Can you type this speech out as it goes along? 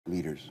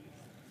leaders.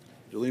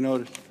 Duly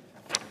noted.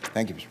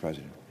 Thank you, Mr.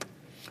 President.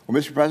 Well,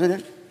 Mr.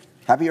 President,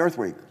 happy Earth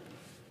Week.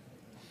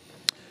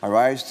 I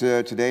rise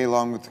today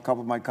along with a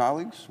couple of my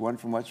colleagues, one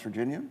from West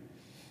Virginia,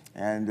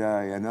 and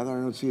another,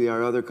 I don't see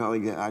our other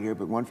colleague out here,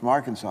 but one from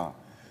Arkansas,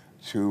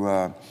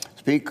 to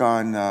speak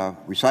on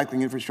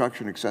Recycling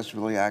Infrastructure and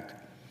Accessibility Act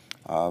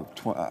of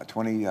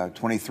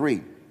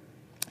 2023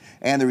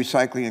 and the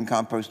Recycling and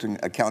Composting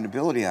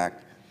Accountability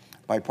Act,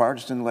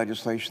 bipartisan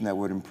legislation that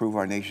would improve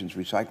our nation's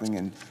recycling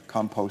and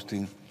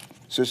composting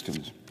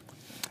systems.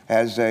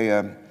 As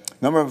a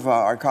number of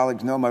our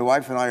colleagues know, my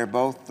wife and I are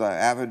both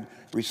avid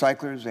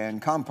recyclers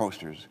and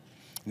composters,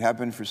 and have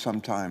been for some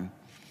time.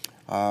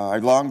 I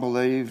long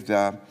believed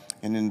in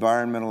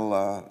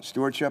environmental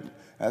stewardship.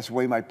 That's the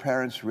way my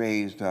parents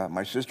raised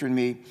my sister and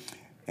me,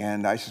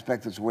 and I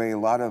suspect it's the way a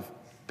lot of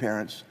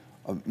parents,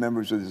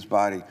 members of this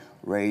body,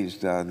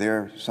 raised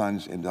their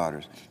sons and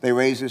daughters. They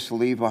raised us to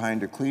leave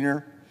behind a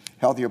cleaner,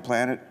 healthier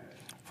planet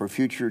for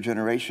future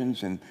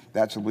generations, and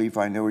that's a belief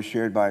I know is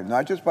shared by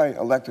not just by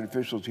elected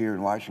officials here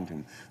in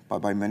Washington, but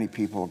by many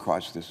people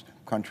across this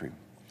country.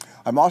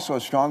 I'm also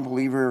a strong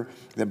believer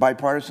that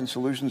bipartisan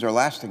solutions are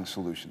lasting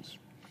solutions.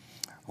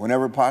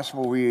 Whenever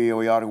possible, we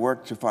ought to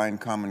work to find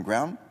common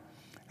ground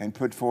and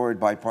put forward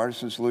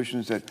bipartisan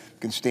solutions that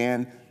can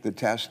stand the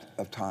test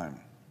of time.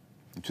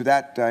 And to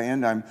that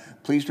end, I'm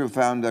pleased to have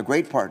found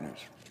great partners,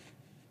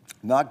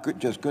 not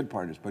just good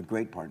partners, but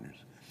great partners,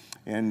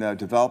 in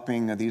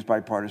developing these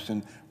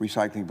bipartisan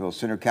recycling bills.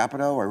 Senator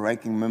Capito, our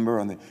ranking member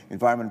on the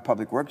Environment and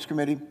Public Works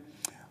Committee,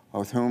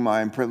 with whom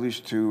I am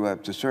privileged to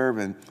serve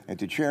and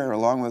to chair,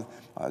 along with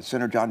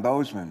Senator John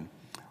Boozman,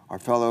 our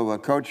fellow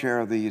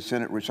co-chair of the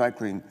Senate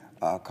Recycling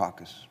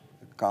Caucus,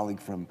 a colleague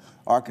from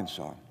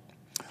Arkansas.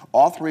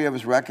 All three of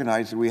us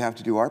recognize that we have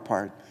to do our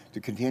part to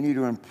continue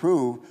to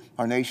improve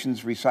our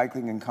nation's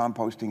recycling and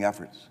composting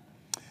efforts.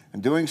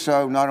 And doing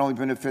so not only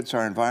benefits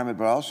our environment,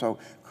 but also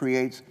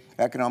creates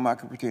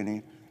economic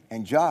opportunity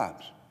and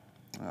jobs,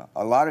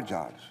 a lot of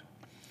jobs.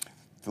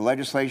 The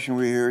legislation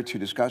we're here to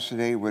discuss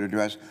today would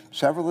address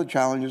several of the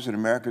challenges that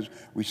America's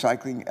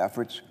recycling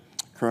efforts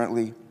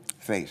currently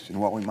face and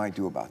what we might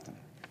do about them.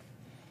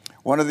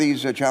 One of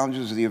these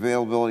challenges is the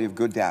availability of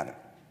good data.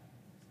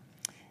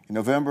 In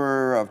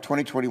November of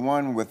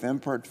 2021, with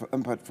input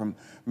from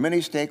many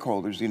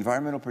stakeholders, the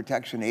Environmental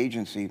Protection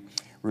Agency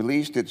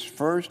released its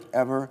first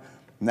ever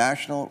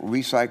national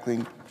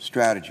recycling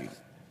strategy.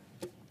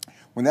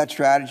 When that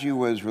strategy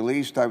was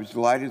released, I was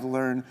delighted to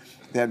learn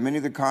that many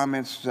of the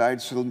comments I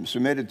had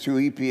submitted to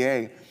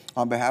EPA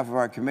on behalf of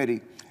our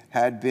committee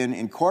had been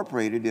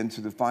incorporated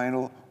into the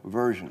final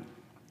version.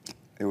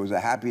 It was a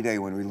happy day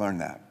when we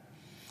learned that.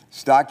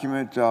 This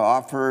document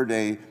offered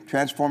a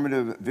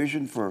transformative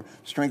vision for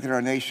strengthening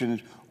our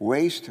nation's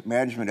waste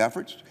management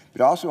efforts.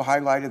 It also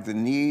highlighted the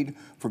need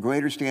for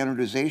greater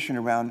standardization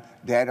around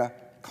data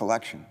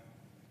collection.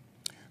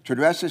 To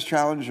address this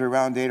challenge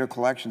around data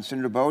collection,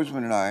 Senator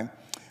Boozman and I,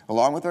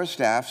 along with our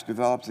staffs,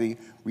 developed the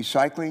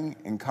Recycling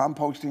and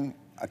Composting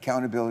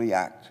Accountability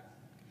Act.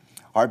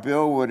 Our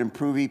bill would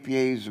improve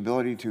EPA's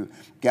ability to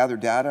gather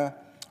data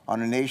on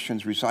the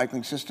nation's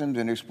recycling systems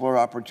and explore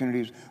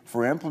opportunities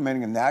for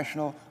implementing a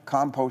national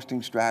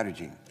composting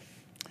strategy.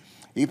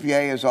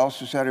 EPA has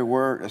also set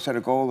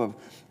a goal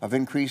of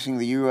increasing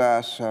the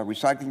U.S.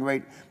 Recycling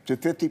rate to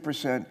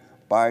 50%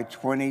 by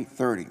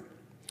 2030.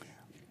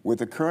 With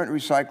the current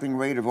recycling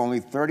rate of only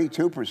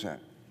 32%,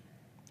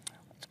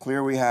 it's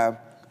clear we have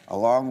a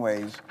long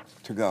ways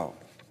to go.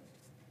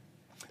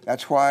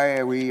 That's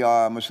why we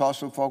must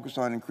also focus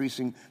on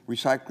increasing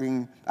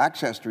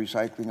access to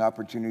recycling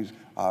opportunities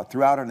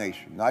throughout our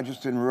nation, not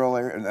just in rural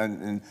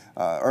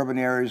urban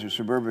areas or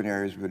suburban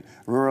areas, but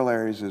rural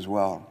areas as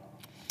well.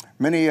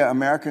 Many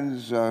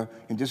Americans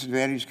in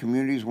disadvantaged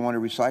communities want to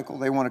recycle.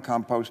 They want to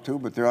compost too,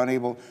 but they're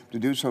unable to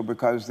do so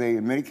because they,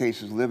 in many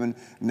cases, live in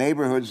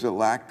neighborhoods that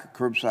lack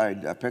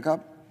curbside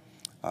pickup,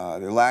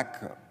 they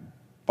lack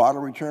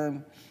bottle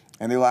return,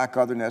 and they lack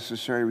other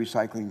necessary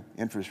recycling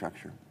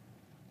infrastructure.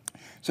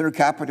 Senator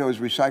Capito's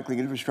Recycling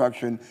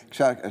Infrastructure and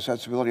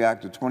Accessibility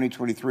Act of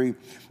 2023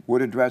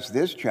 would address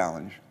this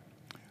challenge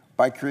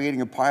by creating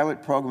a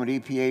pilot program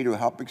at EPA to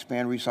help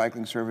expand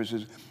recycling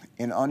services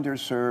in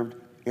underserved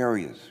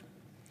areas.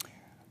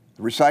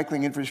 The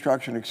Recycling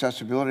Infrastructure and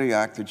Accessibility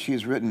Act that she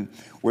has written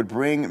would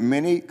bring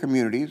many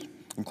communities,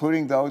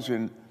 including those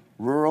in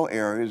rural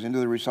areas, into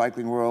the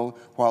recycling world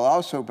while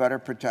also better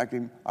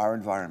protecting our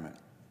environment.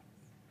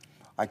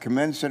 I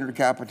commend Senator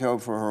Capito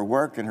for her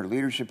work and her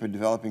leadership in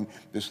developing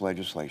this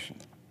legislation.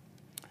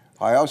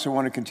 I also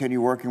want to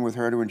continue working with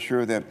her to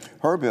ensure that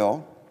her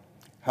bill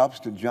helps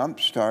to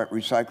jumpstart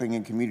recycling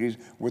in communities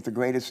with the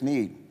greatest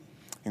need,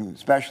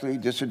 especially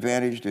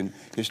disadvantaged and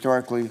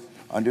historically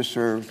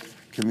underserved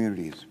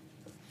communities.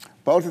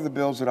 Both of the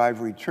bills that I've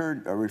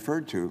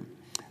referred to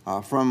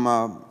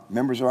from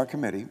members of our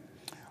committee,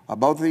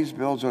 both of these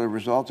bills are the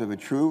result of a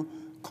true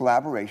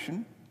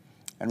collaboration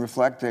and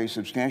reflect a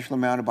substantial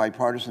amount of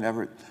bipartisan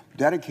effort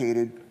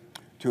dedicated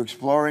to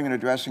exploring and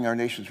addressing our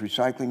nation's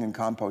recycling and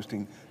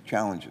composting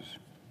challenges.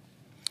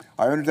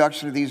 Our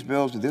introduction of these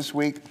bills this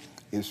week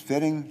is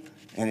fitting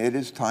and it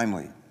is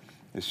timely.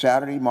 This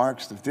Saturday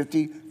marks the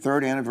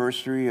 53rd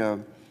anniversary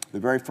of the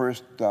very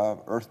first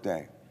Earth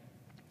Day.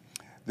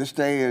 This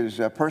day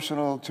is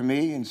personal to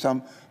me and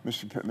some,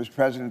 Mr.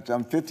 President,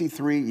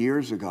 53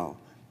 years ago,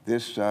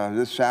 this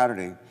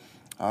Saturday.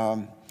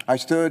 I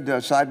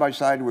stood side by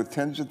side with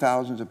tens of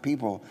thousands of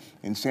people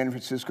in San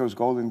Francisco's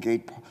Golden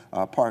Gate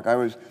Park. I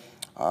was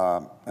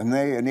a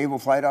naval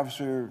flight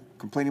officer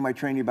completing my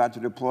training, about to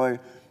deploy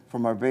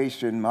from our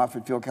base in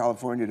Moffett Field,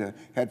 California, to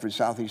head for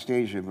Southeast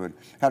Asia, but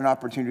had an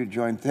opportunity to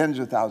join tens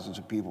of thousands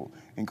of people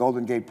in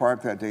Golden Gate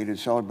Park that day to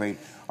celebrate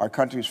our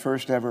country's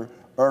first ever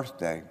Earth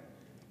Day.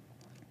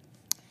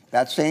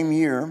 That same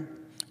year,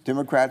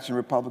 Democrats and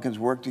Republicans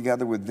worked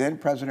together with then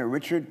President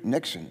Richard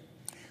Nixon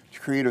to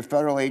create a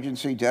federal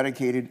agency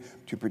dedicated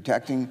to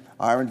protecting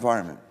our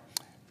environment.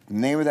 The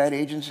name of that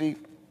agency,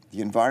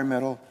 the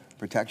Environmental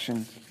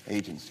Protection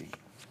Agency.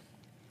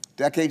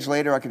 Decades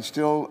later, I can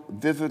still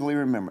vividly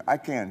remember. I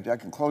can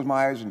close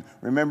my eyes and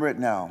remember it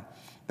now.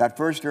 That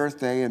first Earth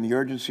Day and the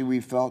urgency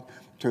we felt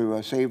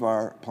to save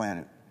our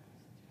planet.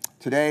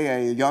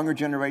 Today, a younger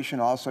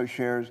generation also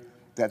shares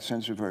that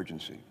sense of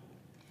urgency.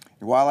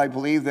 And while I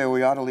believe that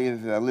we ought to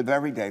live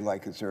every day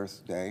like it's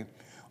Earth Day,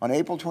 on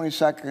April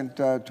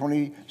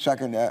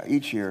 22nd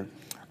each year,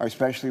 I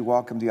especially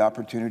welcome the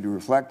opportunity to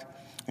reflect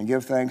and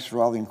give thanks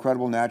for all the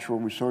incredible natural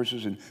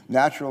resources and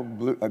natural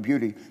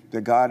beauty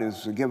that God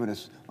has given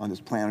us on this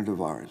planet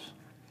of ours.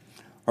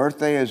 Earth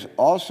Day is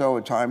also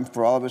a time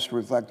for all of us to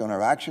reflect on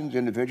our actions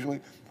individually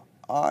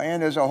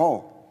and as a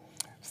whole.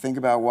 Think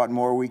about what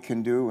more we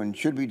can do and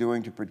should be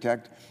doing to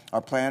protect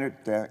our planet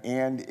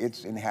and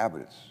its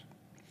inhabitants.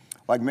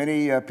 Like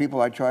many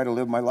people, I try to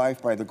live my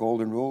life by the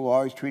golden rule,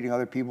 always treating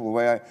other people the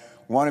way I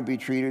want to be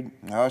treated.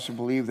 I also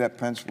believe that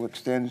principle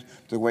extends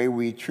to the way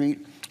we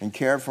treat and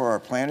care for our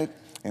planet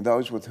and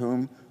those with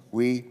whom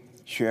we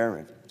share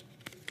it.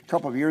 A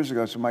couple of years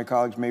ago, some of my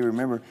colleagues may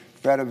remember,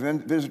 we had a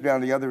visit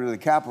down the other to the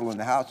Capitol in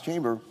the House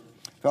chamber,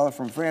 a fellow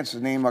from France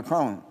named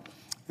Macron,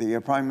 the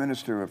Prime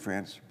Minister of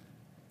France.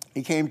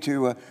 He came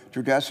to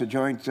address a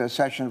joint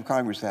session of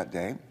Congress that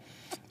day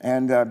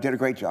and did a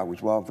great job. It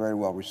was very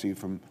well received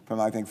from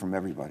I think, from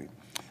everybody.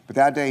 But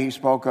that day he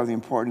spoke of the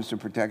importance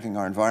of protecting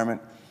our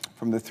environment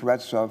from the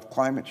threats of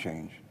climate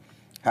change,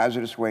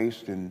 hazardous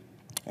waste, and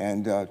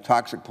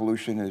toxic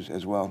pollution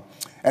as well.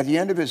 At the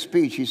end of his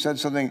speech, he said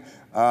something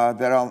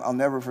that I'll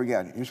never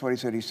forget. Here's what he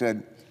said. He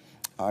said,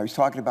 he's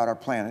talking about our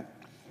planet,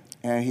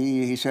 and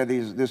he said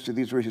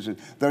these words. He said,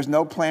 "There's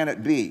no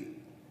planet B.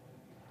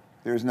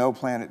 There's no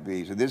planet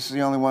B. So this is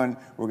the only one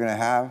we're going to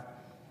have."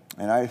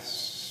 And I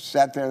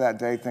sat there that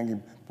day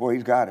thinking, boy,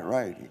 he's got it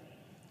right.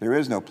 There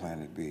is no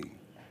planet B.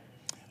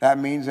 That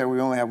means that we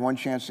only have one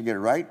chance to get it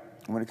right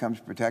when it comes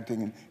to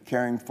protecting and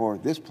caring for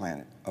this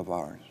planet of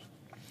ours.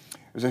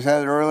 As I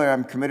said earlier,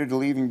 I'm committed to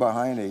leaving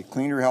behind a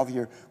cleaner,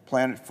 healthier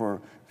planet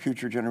for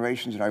future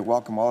generations, and I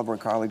welcome all of our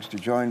colleagues to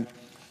join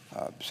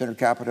Senator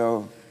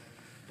Capito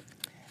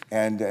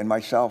and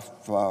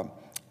myself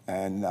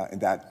in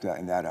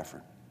that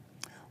effort.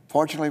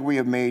 Fortunately, we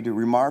have made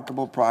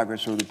remarkable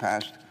progress over the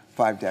past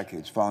 5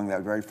 decades following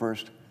that very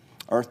first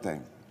Earth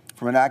Day.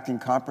 From enacting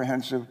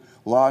comprehensive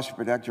laws to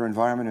protect our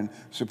environment and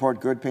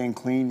support good-paying,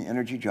 clean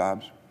energy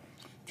jobs,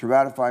 to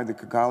ratify the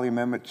Kigali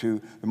Amendment to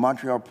the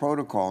Montreal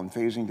Protocol and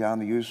phasing down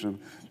the use of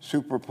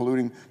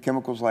super-polluting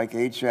chemicals like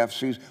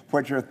HFCs,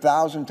 which are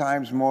 1,000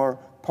 times more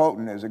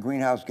potent as a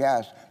greenhouse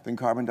gas than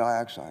carbon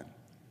dioxide.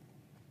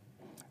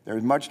 There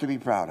is much to be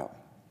proud of.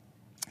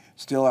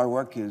 Still, our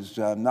work is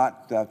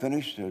not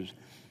finished. We've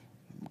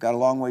got a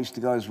long ways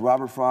to go. As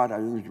Robert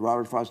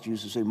Frost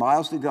used to say,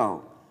 miles to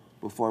go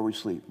before we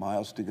sleep,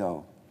 miles to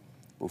go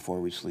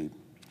before we sleep.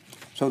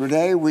 So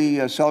today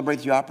we celebrate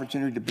the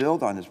opportunity to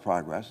build on this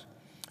progress,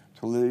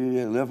 to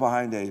live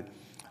behind a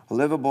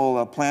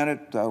livable planet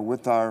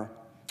with our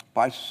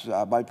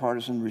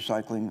bipartisan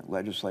recycling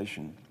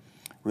legislation.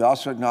 We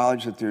also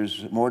acknowledge that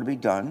there's more to be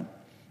done,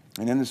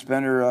 and in the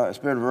spirit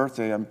of Earth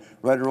Day, I'm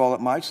ready to roll up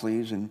my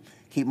sleeves and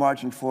keep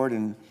marching forward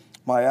in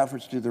my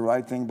efforts to do the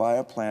right thing by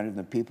our planet and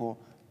the people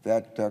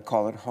that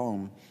call it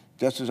home,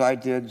 just as I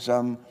did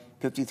some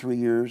 53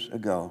 years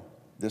ago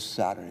this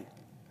Saturday.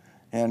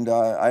 And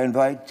I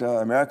invite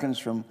Americans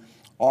from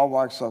all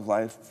walks of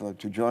life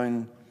to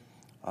join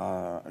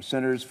our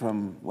senators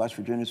from West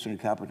Virginia,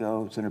 Senator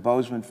Capito, Senator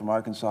Bozeman from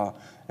Arkansas,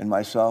 and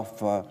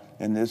myself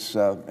in this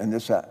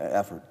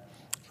effort.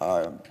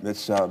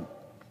 It's the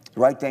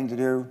right thing to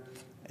do,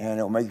 and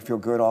it will make you feel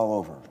good all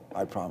over,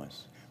 I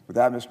promise. With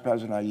that, Mr.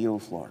 President, I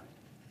yield the floor.